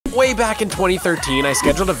Way back in 2013, I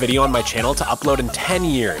scheduled a video on my channel to upload in 10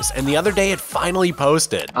 years, and the other day it finally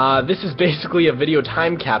posted. This is basically a video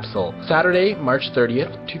time capsule. Saturday, March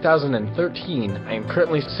 30th, 2013. I am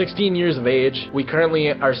currently 16 years of age. We currently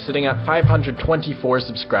are sitting at 524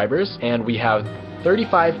 subscribers, and we have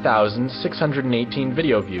 35,618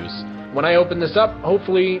 video views. When I open this up,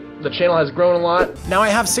 hopefully the channel has grown a lot. Now I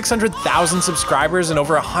have 600,000 subscribers and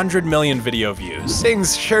over 100 million video views.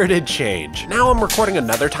 Things sure did change. Now I'm recording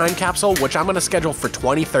another time capsule, which I'm gonna schedule for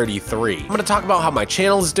 2033. I'm gonna talk about how my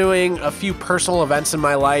channel is doing, a few personal events in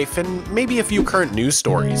my life, and maybe a few current news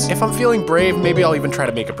stories. If I'm feeling brave, maybe I'll even try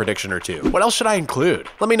to make a prediction or two. What else should I include?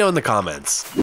 Let me know in the comments.